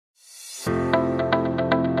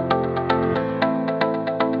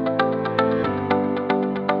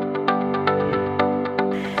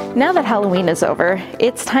Now that Halloween is over,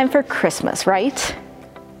 it's time for Christmas, right?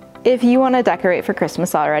 If you want to decorate for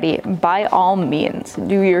Christmas already, by all means,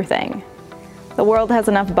 do your thing. The world has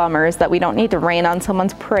enough bummers that we don't need to rain on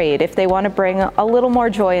someone's parade if they want to bring a little more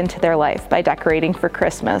joy into their life by decorating for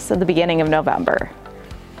Christmas at the beginning of November.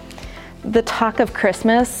 The talk of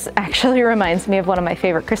Christmas actually reminds me of one of my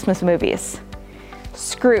favorite Christmas movies,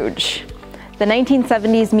 Scrooge, the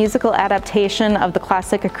 1970s musical adaptation of the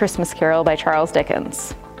classic A Christmas Carol by Charles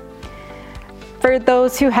Dickens. For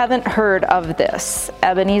those who haven't heard of this,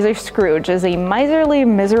 Ebenezer Scrooge is a miserly,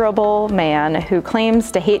 miserable man who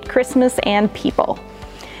claims to hate Christmas and people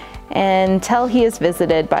until he is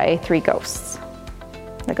visited by three ghosts.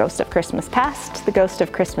 The ghost of Christmas past, the ghost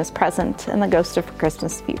of Christmas present, and the ghost of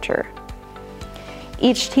Christmas future.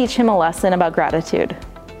 Each teach him a lesson about gratitude,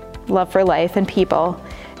 love for life and people,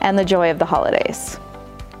 and the joy of the holidays.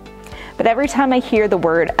 But every time I hear the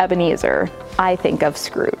word Ebenezer, I think of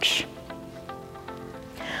Scrooge.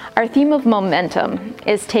 Our theme of momentum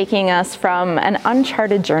is taking us from an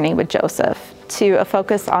uncharted journey with Joseph to a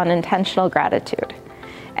focus on intentional gratitude.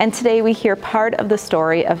 And today we hear part of the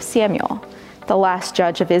story of Samuel, the last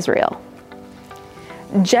judge of Israel.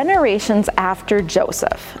 Generations after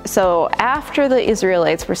Joseph, so after the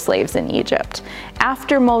Israelites were slaves in Egypt,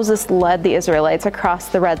 after Moses led the Israelites across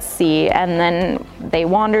the Red Sea, and then they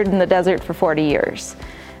wandered in the desert for 40 years,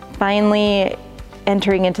 finally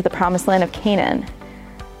entering into the promised land of Canaan,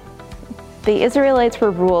 the Israelites were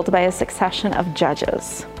ruled by a succession of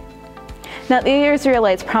judges. Now, the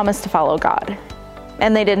Israelites promised to follow God,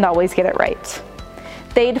 and they didn't always get it right.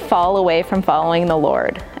 They'd fall away from following the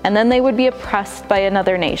Lord, and then they would be oppressed by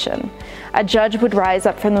another nation. A judge would rise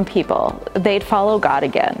up from the people. They'd follow God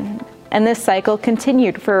again. And this cycle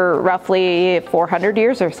continued for roughly 400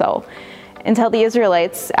 years or so, until the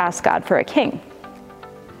Israelites asked God for a king.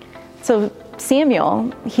 So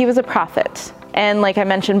Samuel, he was a prophet. And like I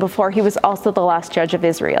mentioned before, he was also the last judge of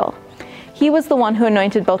Israel. He was the one who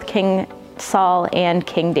anointed both King Saul and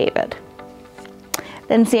King David.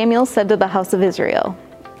 Then Samuel said to the house of Israel,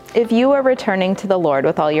 "If you are returning to the Lord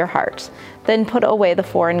with all your heart, then put away the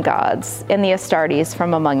foreign gods and the Astartes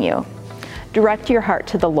from among you. Direct your heart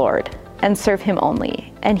to the Lord and serve him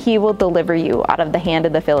only, and he will deliver you out of the hand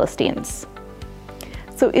of the Philistines."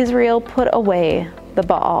 So Israel put away the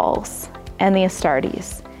Baals and the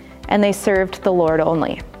Astartes, and they served the Lord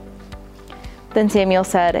only. Then Samuel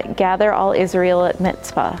said, "Gather all Israel at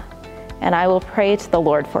Mizpah, and I will pray to the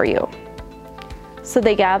Lord for you." So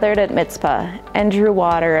they gathered at Mizpah and drew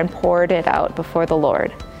water and poured it out before the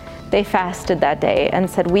Lord. They fasted that day and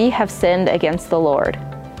said, "We have sinned against the Lord."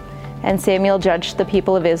 And Samuel judged the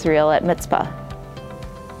people of Israel at Mizpah.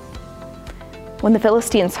 When the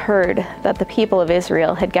Philistines heard that the people of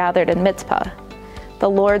Israel had gathered in Mizpah, the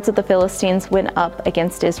lords of the Philistines went up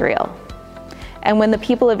against Israel. And when the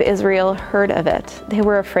people of Israel heard of it, they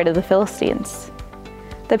were afraid of the Philistines.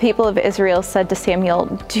 The people of Israel said to Samuel,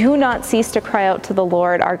 "Do not cease to cry out to the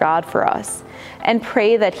Lord our God for us, and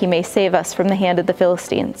pray that he may save us from the hand of the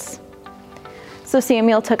Philistines." So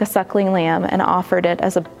Samuel took a suckling lamb and offered it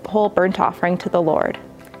as a whole burnt offering to the Lord.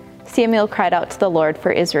 Samuel cried out to the Lord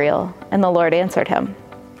for Israel, and the Lord answered him.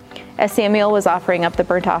 As Samuel was offering up the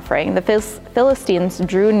burnt offering, the Philistines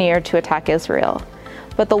drew near to attack Israel.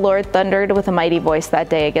 But the Lord thundered with a mighty voice that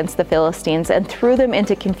day against the Philistines and threw them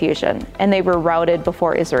into confusion, and they were routed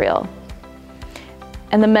before Israel.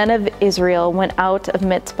 And the men of Israel went out of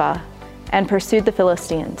Mizpah and pursued the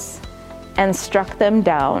Philistines and struck them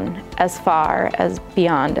down as far as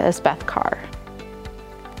beyond as Beth-kar.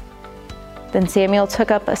 Then Samuel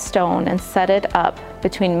took up a stone and set it up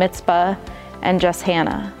between Mizpah and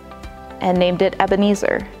Jeshanah, and named it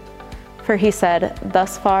Ebenezer, for he said,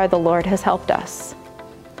 "Thus far the Lord has helped us."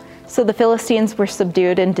 So the Philistines were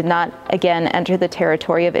subdued and did not again enter the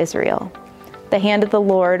territory of Israel. The hand of the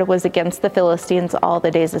Lord was against the Philistines all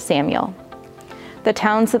the days of Samuel. The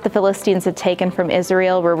towns that the Philistines had taken from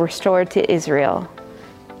Israel were restored to Israel,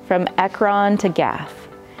 from Ekron to Gath,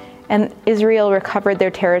 and Israel recovered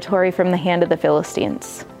their territory from the hand of the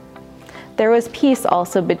Philistines. There was peace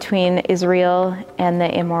also between Israel and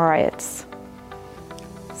the Amorites.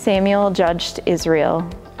 Samuel judged Israel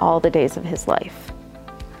all the days of his life.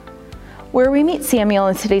 Where we meet Samuel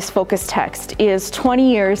in today's focus text is 20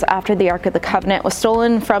 years after the Ark of the Covenant was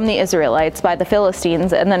stolen from the Israelites by the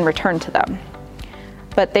Philistines and then returned to them.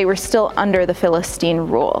 But they were still under the Philistine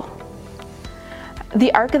rule.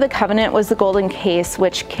 The Ark of the Covenant was the golden case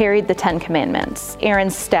which carried the 10 Commandments,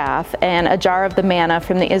 Aaron's staff, and a jar of the manna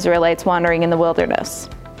from the Israelites wandering in the wilderness.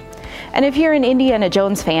 And if you're an Indiana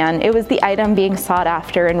Jones fan, it was the item being sought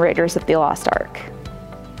after in Raiders of the Lost Ark.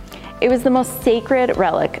 It was the most sacred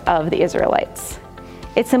relic of the Israelites.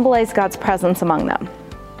 It symbolized God's presence among them.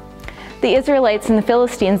 The Israelites and the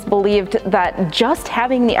Philistines believed that just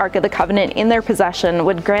having the Ark of the Covenant in their possession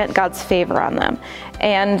would grant God's favor on them,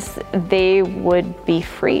 and they would be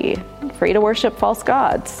free to worship false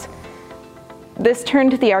gods. This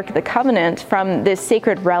turned the Ark of the Covenant from this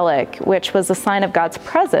sacred relic, which was a sign of God's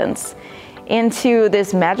presence, into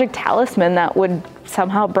this magic talisman that would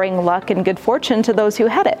somehow bring luck and good fortune to those who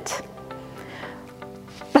had it.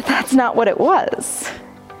 But that's not what it was.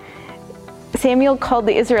 Samuel called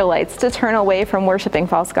the Israelites to turn away from worshiping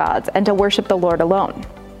false gods and to worship the Lord alone.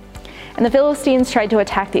 And the Philistines tried to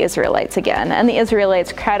attack the Israelites again, and the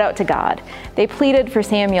Israelites cried out to God. They pleaded for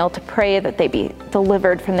Samuel to pray that they be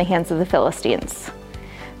delivered from the hands of the Philistines.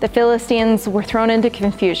 The Philistines were thrown into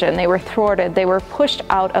confusion. They were thwarted. They were pushed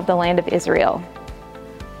out of the land of Israel.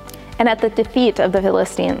 And at the defeat of the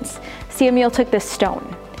Philistines, Samuel took this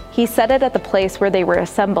stone. He set it at the place where they were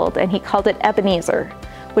assembled, and he called it Ebenezer,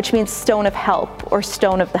 which means stone of help or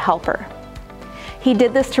stone of the helper. He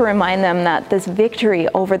did this to remind them that this victory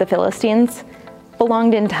over the Philistines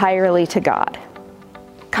belonged entirely to God.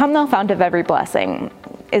 Come Thou Fount of Every Blessing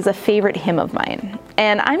is a favorite hymn of mine.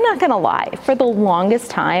 And I'm not gonna lie, for the longest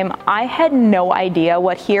time, I had no idea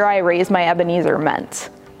what "Here I Raise My Ebenezer" meant.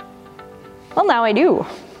 Well, now I do.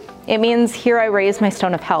 It means here I raise my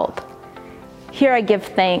stone of help. Here I give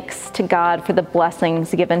thanks to God for the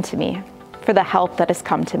blessings given to me, for the help that has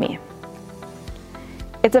come to me.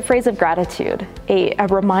 It's a phrase of gratitude, a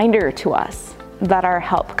reminder to us that our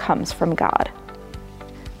help comes from God.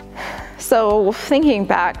 So thinking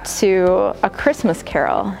back to A Christmas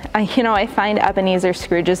Carol, I find Ebenezer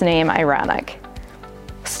Scrooge's name ironic.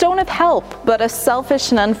 Stone of help, but a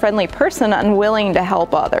selfish and unfriendly person unwilling to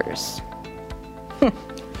help others.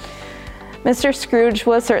 Mr. Scrooge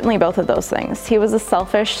was certainly both of those things. He was a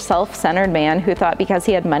selfish, self-centered man who thought because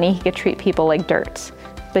he had money, he could treat people like dirt.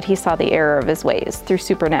 But he saw the error of his ways through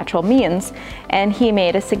supernatural means, and he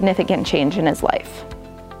made a significant change in his life.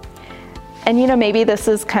 And maybe this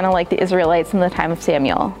is kind of like the Israelites in the time of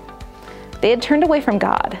Samuel. They had turned away from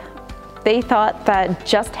God. They thought that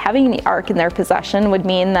just having the ark in their possession would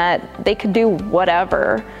mean that they could do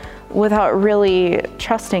whatever without really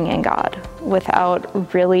trusting in God,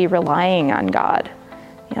 without really relying on God,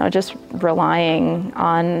 just relying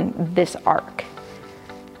on this ark.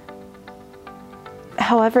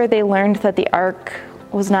 However, they learned that the ark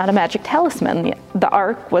was not a magic talisman. The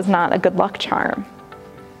ark was not a good luck charm.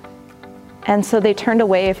 And so they turned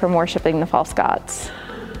away from worshiping the false gods.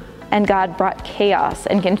 And God brought chaos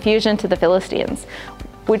and confusion to the Philistines,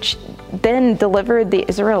 which then delivered the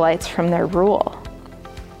Israelites from their rule.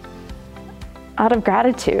 Out of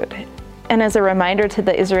gratitude, and as a reminder to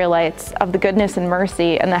the Israelites of the goodness and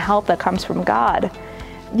mercy and the help that comes from God,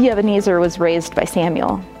 the Ebenezer was raised by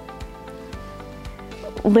Samuel.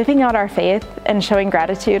 Living out our faith and showing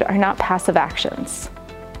gratitude are not passive actions.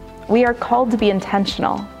 We are called to be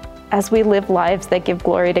intentional as we live lives that give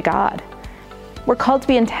glory to God. We're called to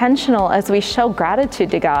be intentional as we show gratitude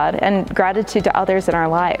to God and gratitude to others in our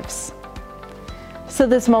lives. So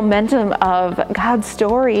this momentum of God's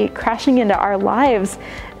story crashing into our lives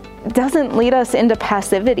doesn't lead us into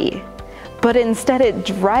passivity, but instead it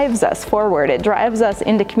drives us forward. It drives us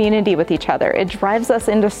into community with each other. It drives us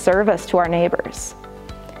into service to our neighbors.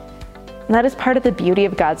 And that is part of the beauty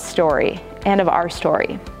of God's story and of our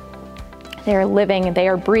story. They are living, they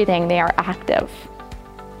are breathing, they are active.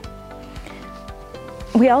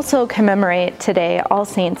 We also commemorate today All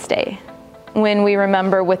Saints' Day, when we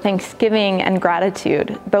remember with thanksgiving and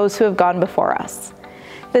gratitude those who have gone before us,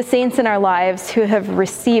 the saints in our lives who have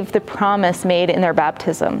received the promise made in their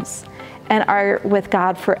baptisms and are with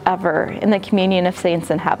God forever in the communion of saints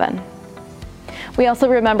in heaven. We also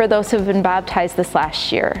remember those who have been baptized this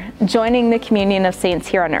last year, joining the communion of saints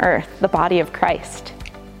here on earth, the body of Christ.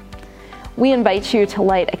 We invite you to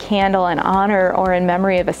light a candle in honor or in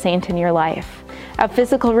memory of a saint in your life, a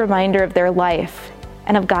physical reminder of their life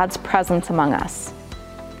and of God's presence among us.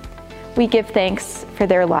 We give thanks for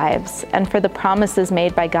their lives and for the promises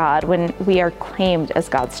made by God when we are claimed as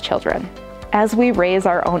God's children. As we raise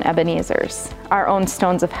our own Ebenezers, our own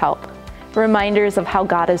stones of help, reminders of how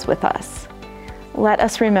God is with us, let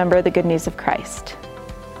us remember the good news of Christ.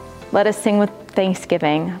 Let us sing with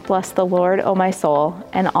thanksgiving, "Bless the Lord, O my soul,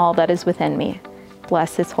 and all that is within me.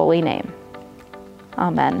 Bless his holy name."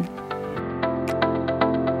 Amen.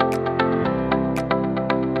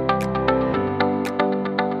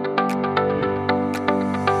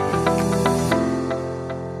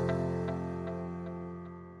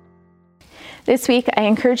 This week, I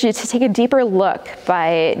encourage you to take a deeper look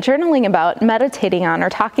by journaling about, meditating on, or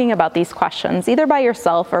talking about these questions, either by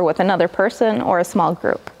yourself or with another person or a small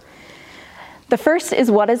group. The first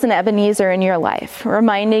is, what is an Ebenezer in your life?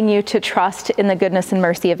 Reminding you to trust in the goodness and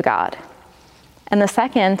mercy of God. And the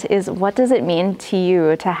second is, what does it mean to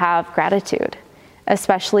you to have gratitude,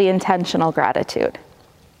 especially intentional gratitude?